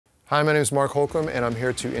Hi, my name is Mark Holcomb, and I'm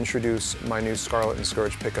here to introduce my new Scarlet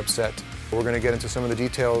Scourge pickup set. We're going to get into some of the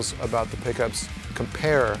details about the pickups,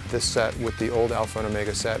 compare this set with the old Alpha and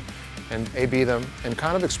Omega set, and A/B them, and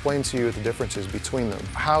kind of explain to you the differences between them.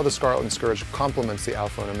 How the Scarlet Scourge complements the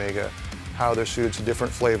Alpha and Omega, how they're suited to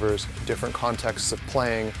different flavors, different contexts of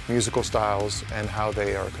playing, musical styles, and how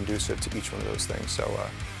they are conducive to each one of those things. So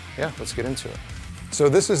yeah, let's get into it. So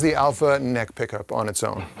this is the Alpha neck pickup on its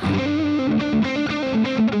own.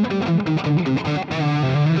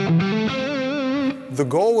 The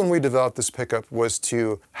goal when we developed this pickup was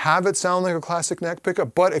to have it sound like a classic neck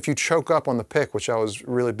pickup, but if you choke up on the pick, which I was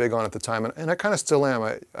really big on at the time, and I kind of still am,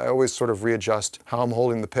 I always sort of readjust how I'm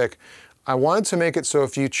holding the pick. I wanted to make it so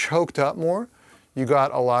if you choked up more, you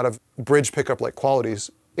got a lot of bridge pickup-like qualities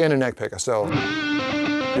in a neck pickup. So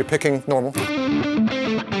you're picking normal,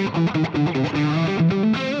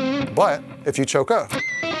 but if you choke up,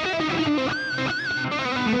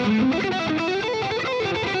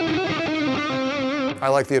 I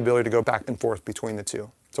like the ability to go back and forth between the two.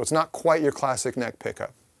 So it's not quite your classic neck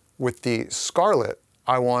pickup. With the Scarlet,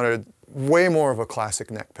 I wanted way more of a classic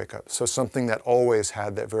neck pickup. So something that always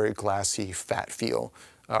had that very glassy, fat feel,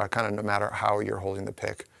 kind of no matter how you're holding the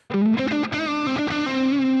pick.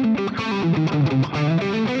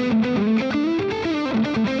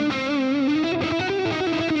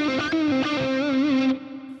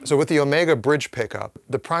 So with the Omega bridge pickup,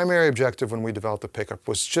 the primary objective when we developed the pickup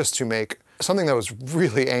was just to make something that was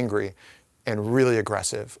really angry and really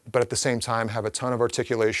aggressive, but at the same time have a ton of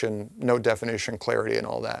articulation, note definition, clarity, and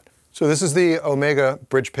all that. So this is the Omega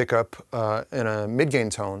bridge pickup in a mid-gain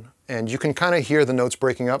tone, and you can kind of hear the notes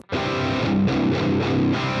breaking up.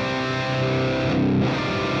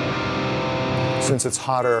 Since it's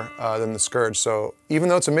hotter than the Scourge, so even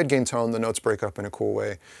though it's a mid-gain tone, the notes break up in a cool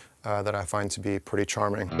way that I find to be pretty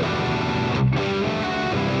charming.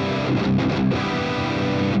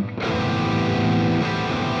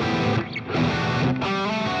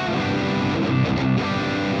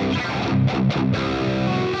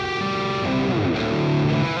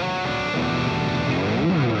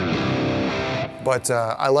 But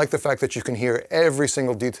I like the fact that you can hear every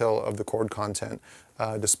single detail of the chord content,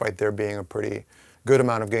 despite there being a pretty good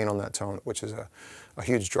amount of gain on that tone, which is a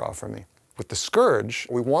huge draw for me. With the Scourge,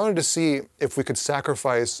 we wanted to see if we could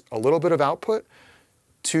sacrifice a little bit of output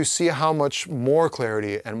to see how much more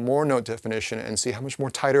clarity and more note definition and see how much more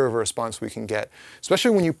tighter of a response we can get,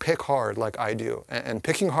 especially when you pick hard like I do. And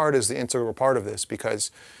picking hard is the integral part of this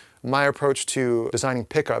because my approach to designing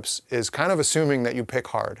pickups is kind of assuming that you pick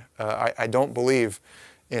hard. I don't believe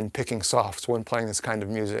in picking soft when playing this kind of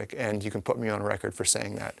music, and you can put me on record for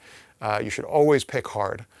saying that. You should always pick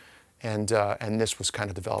hard, and this was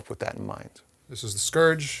kind of developed with that in mind. This is the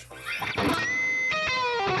Scourge.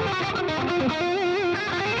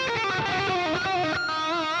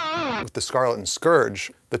 With the Scarlet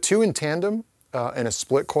Scourge, the two in tandem in a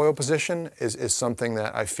split coil position is something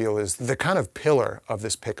that I feel is the kind of pillar of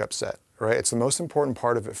this pickup set, right? It's the most important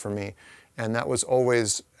part of it for me, and that was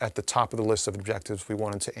always at the top of the list of objectives we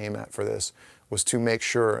wanted to aim at for this, was to make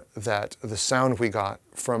sure that the sound we got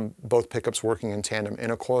from both pickups working in tandem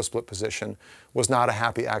in a coil split position was not a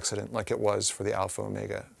happy accident like it was for the Alpha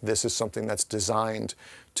Omega. This is something that's designed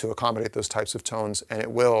to accommodate those types of tones, and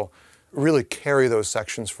it will really carry those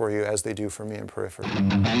sections for you as they do for me in Periphery.